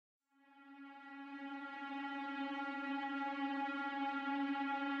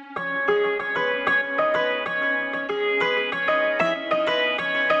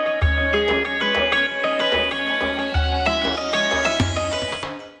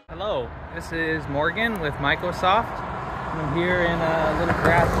Hello, this is Morgan with Mycosoft. I'm here in a little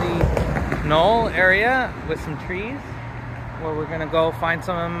grassy knoll area with some trees where we're gonna go find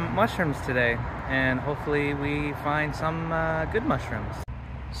some mushrooms today, and hopefully we find some good mushrooms.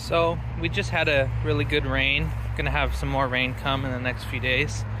 So we just had a really good rain. Gonna have some more rain come in the next few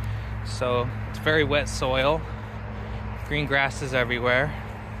days. So it's very wet soil, green grasses everywhere,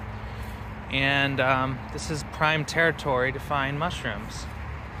 and this is prime territory to find mushrooms.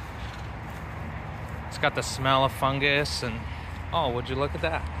 It's got the smell of fungus, and oh, would you look at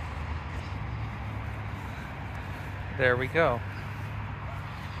that? There we go.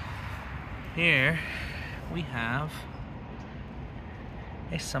 Here we have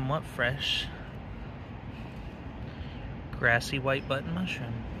a somewhat fresh grassy white button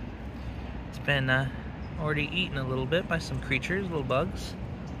mushroom. It's been already eaten a little bit by some creatures, little bugs.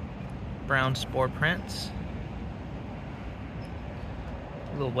 Brown spore prints.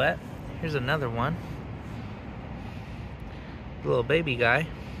 A little wet. Here's another one. Little baby guy.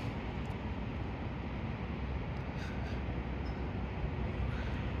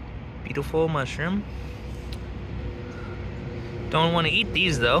 Beautiful mushroom. Don't want to eat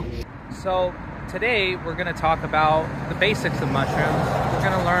these though. So today we're going to talk about the basics of mushrooms. We're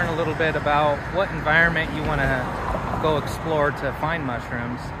going to learn a little bit about what environment you want to go explore to find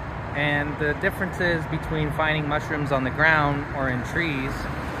mushrooms, and the differences between finding mushrooms on the ground or in trees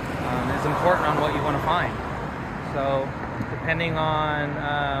is important on what you want to find. So depending on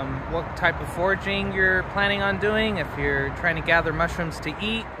what type of foraging you're planning on doing, if you're trying to gather mushrooms to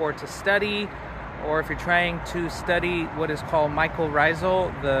eat or to study, or if you're trying to study what is called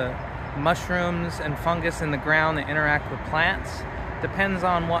mycorrhizal, the mushrooms and fungus in the ground that interact with plants, depends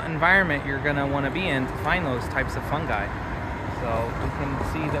on what environment you're going to want to be in to find those types of fungi. So you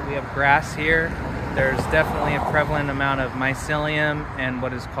can see that we have grass here. There's definitely a prevalent amount of mycelium and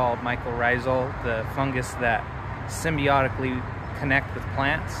what is called mycorrhizal, the fungus that symbiotically connect with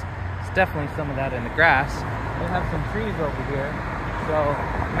plants. It's definitely some of that in the grass. We have some trees over here, so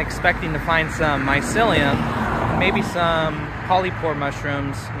I'm expecting to find some mycelium, maybe some polypore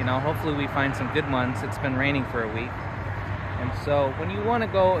mushrooms. You know, hopefully we find some good ones. It's been raining for a week. And so when you want to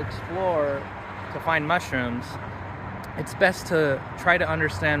go explore to find mushrooms, it's best to try to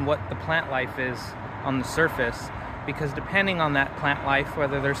understand what the plant life is on the surface, because depending on that plant life,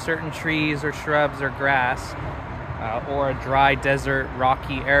 whether there's certain trees or shrubs or grass, or a dry desert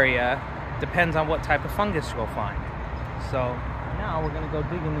rocky area, depends on what type of fungus you'll find. So now we're going to go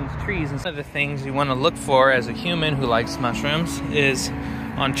dig in these trees. And one of the things you want to look for as a human who likes mushrooms is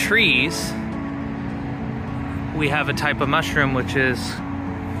on trees. We have a type of mushroom which is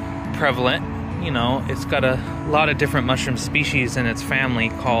prevalent. You know, it's got a lot of different mushroom species in its family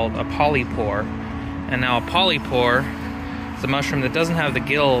called a polypore. And now a polypore is a mushroom that doesn't have the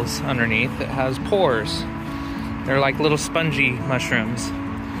gills underneath. It has pores. They're like little spongy mushrooms,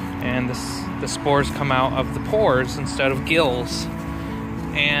 and the spores come out of the pores instead of gills.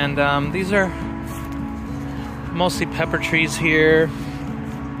 And these are mostly pepper trees here,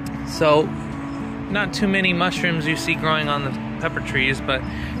 so not too many mushrooms you see growing on the pepper trees, but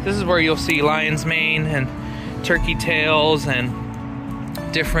this is where you'll see lion's mane and turkey tails and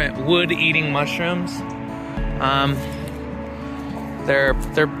different wood-eating mushrooms.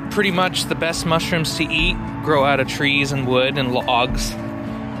 They're pretty much the best mushrooms to eat. Grow out of trees and wood and logs.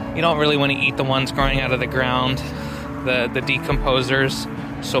 You don't really want to eat the ones growing out of the ground, the decomposers,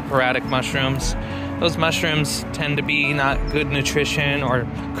 soporadic mushrooms. Those mushrooms tend to be not good nutrition or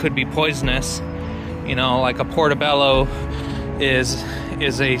could be poisonous. You know, like a portobello is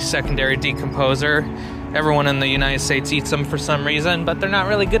a secondary decomposer. Everyone in the United States eats them for some reason, but they're not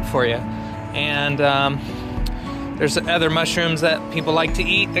really good for you. And there's other mushrooms that people like to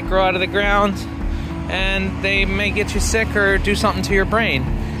eat that grow out of the ground, and they may get you sick or do something to your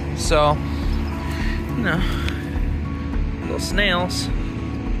brain. So, you know, little snails.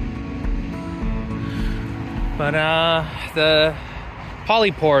 But the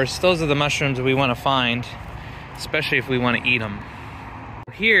polypores, those are the mushrooms that we want to find, especially if we want to eat them.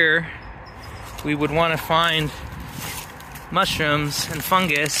 Here, we would want to find mushrooms and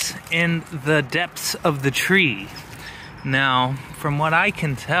fungus in the depths of the tree. Now, from what I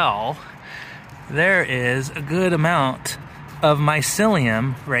can tell, there is a good amount of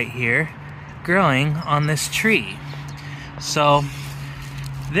mycelium right here growing on this tree. So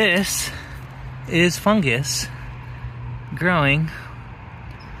this is fungus growing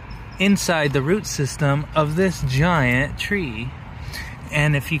inside the root system of this giant tree.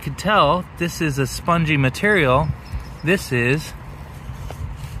 And if you could tell, this is a spongy material. This is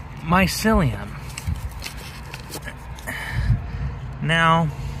mycelium. Now,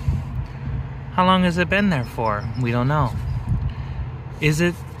 How long has it been there for? We don't know. Is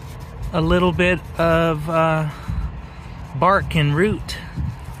it a little bit of bark and root?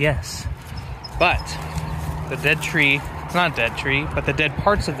 Yes. But the dead tree, it's not a dead tree, but the dead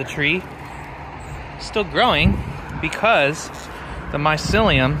parts of the tree still growing because the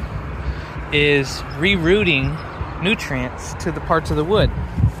mycelium is rerouting nutrients to the parts of the wood.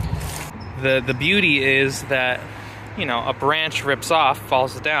 The beauty is that, you know, a branch rips off,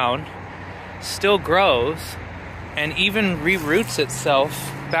 falls down, still grows, and even reroots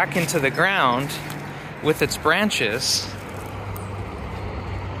itself back into the ground with its branches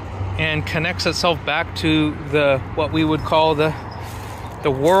and connects itself back to what we would call the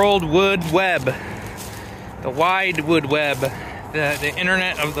world wood web, the wide wood web, the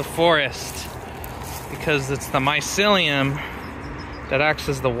internet of the forest, because it's the mycelium that acts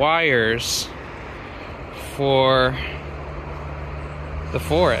as the wires for the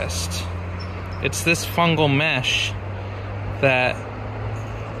forest. It's this fungal mesh that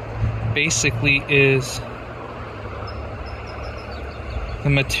basically is the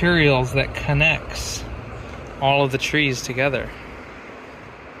materials that connects all of the trees together.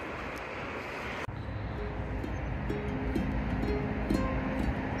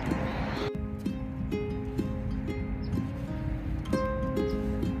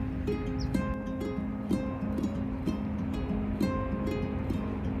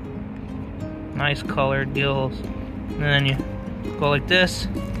 Nice colored gills, and then you go like this,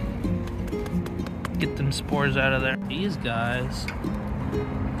 get them spores out of there. These guys,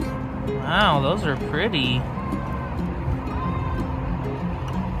 wow, those are pretty.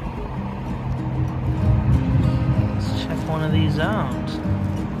 Let's check one of these out.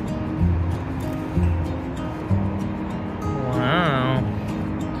 Wow.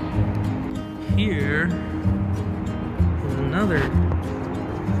 Here is another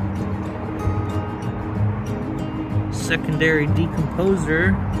secondary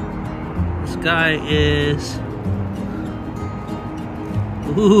decomposer. This guy is,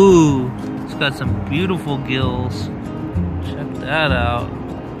 ooh, it's got some beautiful gills. Check that out.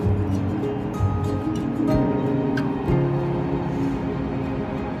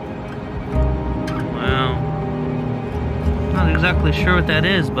 Wow. Not exactly sure what that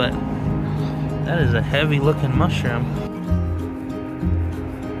is, but that is a heavy looking mushroom.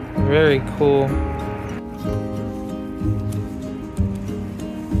 Very cool.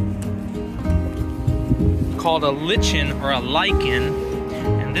 Called a lichen or a lichen,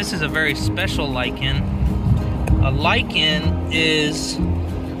 and this is a very special lichen. A lichen is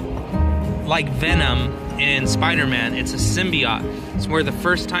like Venom in Spider-Man. It's a symbiote. It's where the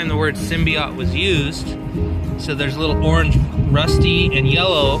first time the word symbiote was used. So there's little orange, rusty, and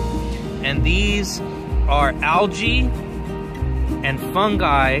yellow, and these are algae and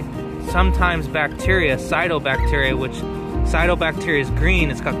fungi, sometimes bacteria, cyanobacteria, which cyanobacteria is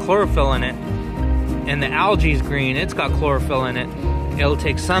green, it's got chlorophyll in it. And the algae is green, it's got chlorophyll in it. It'll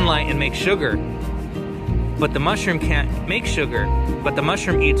take sunlight and make sugar. But the mushroom can't make sugar, but the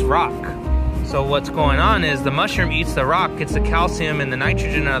mushroom eats rock. So what's going on is the mushroom eats the rock, gets the calcium and the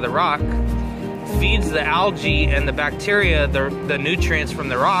nitrogen out of the rock, feeds the algae and the bacteria the nutrients from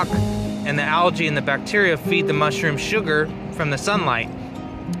the rock, and the algae and the bacteria feed the mushroom sugar from the sunlight.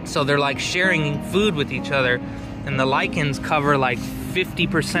 So they're like sharing food with each other, and the lichens cover like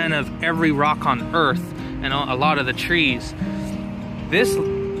 50% of every rock on Earth and a lot of the trees. This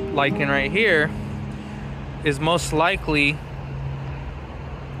lichen right here is most likely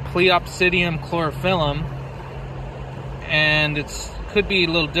Pleopsidium chlorophyllum, and it could be a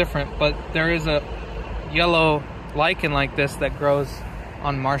little different, but there is a yellow lichen like this that grows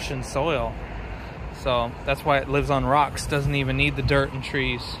on Martian soil. So that's why it lives on rocks, doesn't even need the dirt and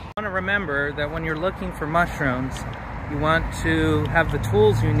trees. You want to remember that when you're looking for mushrooms, you want to have the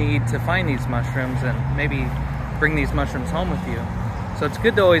tools you need to find these mushrooms and maybe bring these mushrooms home with you. So it's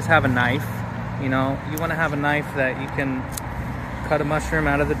good to always have a knife. You know, you want to have a knife that you can cut a mushroom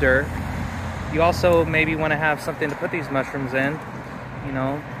out of the dirt. You also maybe want to have something to put these mushrooms in, you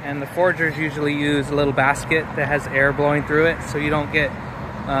know, and the foragers usually use a little basket that has air blowing through it so you don't get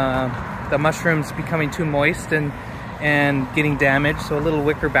the mushrooms becoming too moist and getting damaged. So a little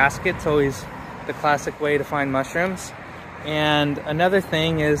wicker basket's always the classic way to find mushrooms. And another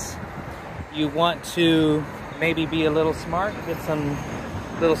thing is you want to maybe be a little smart, get some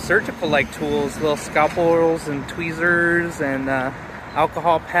little surgical like tools, little scalpels and tweezers and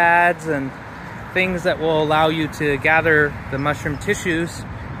alcohol pads and things that will allow you to gather the mushroom tissues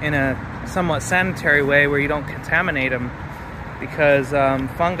in a somewhat sanitary way where you don't contaminate them, because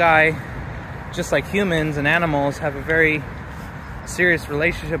fungi, just like humans and animals, have a very serious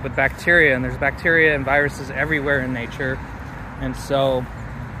relationship with bacteria, and there's bacteria and viruses everywhere in nature. And so,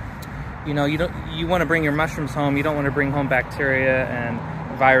 you know, you want to bring your mushrooms home. You don't want to bring home bacteria and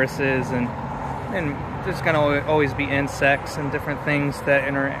viruses, and there's going to always be insects and different things that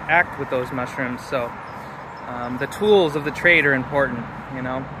interact with those mushrooms. So the tools of the trade are important, you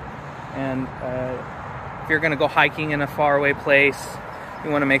know. And if you're going to go hiking in a faraway place, you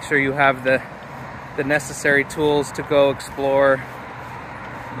want to make sure you have the necessary tools to go explore,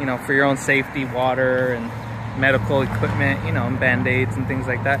 you know, for your own safety, water and medical equipment, you know, and band-aids and things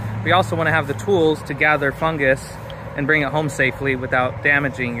like that. We also want to have the tools to gather fungus and bring it home safely without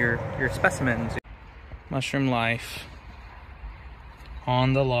damaging your specimens. Mushroom life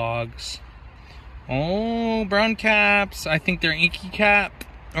on the logs. Oh, brown caps. I think they're inky cap,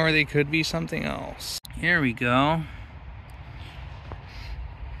 or they could be something else. Here we go.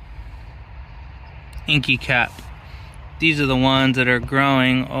 Inky cap. These are the ones that are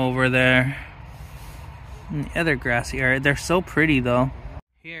growing over there in the other grassy area. They're so pretty though.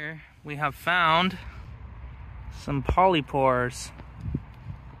 Here we have found some polypores.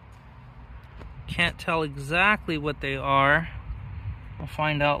 Can't tell exactly what they are. We'll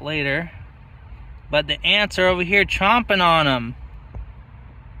find out later. But the ants are over here chomping on them.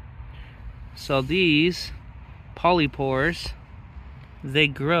 So these polypores, they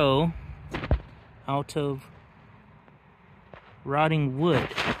grow out of rotting wood.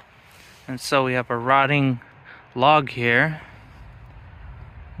 And so we have a rotting log here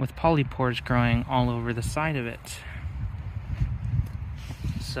with polypores growing all over the side of it.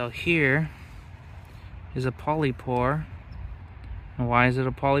 So here is a polypore. And why is it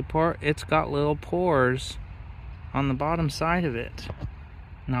a polypore? It's got little pores on the bottom side of it.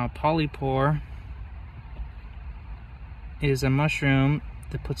 Now a polypore is a mushroom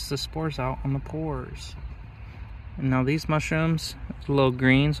that puts the spores out on the pores. And now these mushrooms, it's a little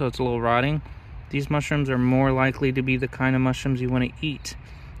green, so it's a little rotting. These mushrooms are more likely to be the kind of mushrooms you want to eat.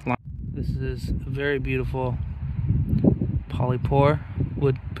 This is a very beautiful polypore.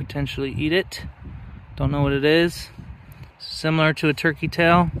 Would potentially eat it. Don't know what it is. Similar to a turkey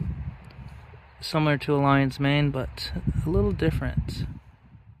tail, similar to a lion's mane, but a little different.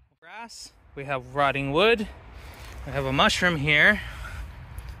 Grass, we have rotting wood. We have a mushroom here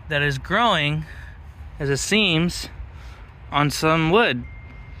that is growing, as it seems, on some wood.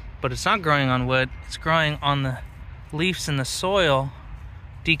 But it's not growing on wood, it's growing on the leaves in the soil,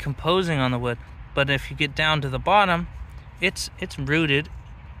 decomposing on the wood. But if you get down to the bottom, it's rooted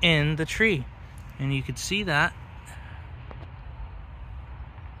in the tree. And you can see that.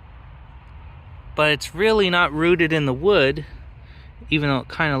 But it's really not rooted in the wood, even though it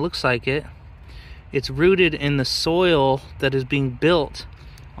kind of looks like it. It's rooted in the soil that is being built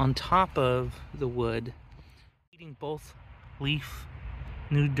on top of the wood, eating both leaf,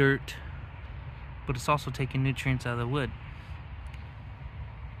 new dirt, but it's also taking nutrients out of the wood.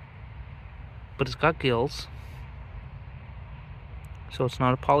 But it's got gills, so it's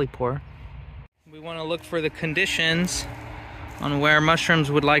not a polypore. We want to look for the conditions on where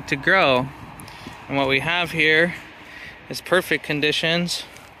mushrooms would like to grow. And what we have here is perfect conditions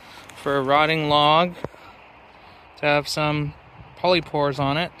for a rotting log to have some polypores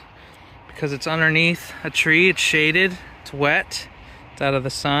on it, because it's underneath a tree, it's shaded, it's wet, it's out of the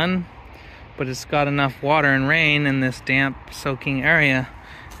sun, but it's got enough water and rain in this damp soaking area.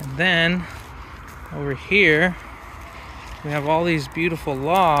 And then over here we have all these beautiful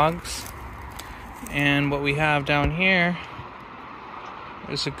logs, and what we have down here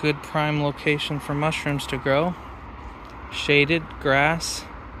is a good prime location for mushrooms to grow. Shaded grass,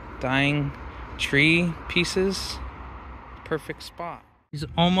 dying tree pieces, perfect spot. These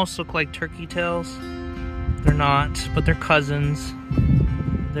almost look like turkey tails. They're not, but they're cousins.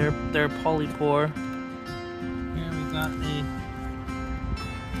 They're polypore. Here we got a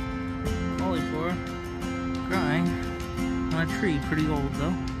polypore growing on a tree, pretty old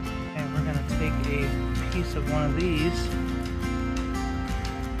though. And we're gonna take a piece of one of these.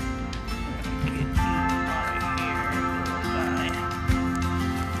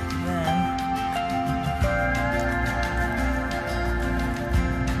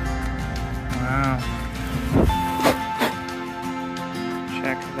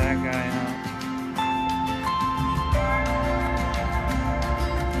 Check that guy out.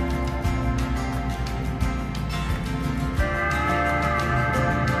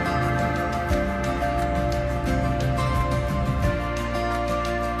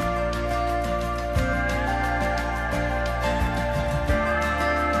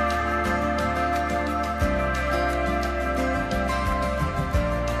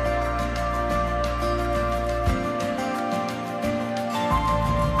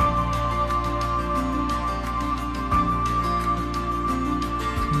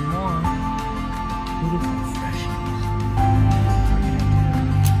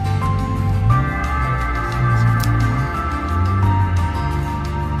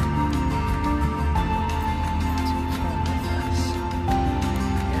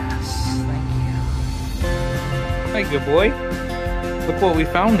 right, good boy. Look what we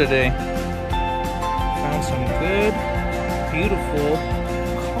found today. Found some good, beautiful,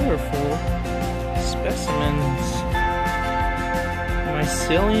 colorful specimens.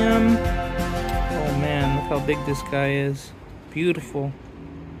 Mycelium. Oh man, look how big this guy is. Beautiful.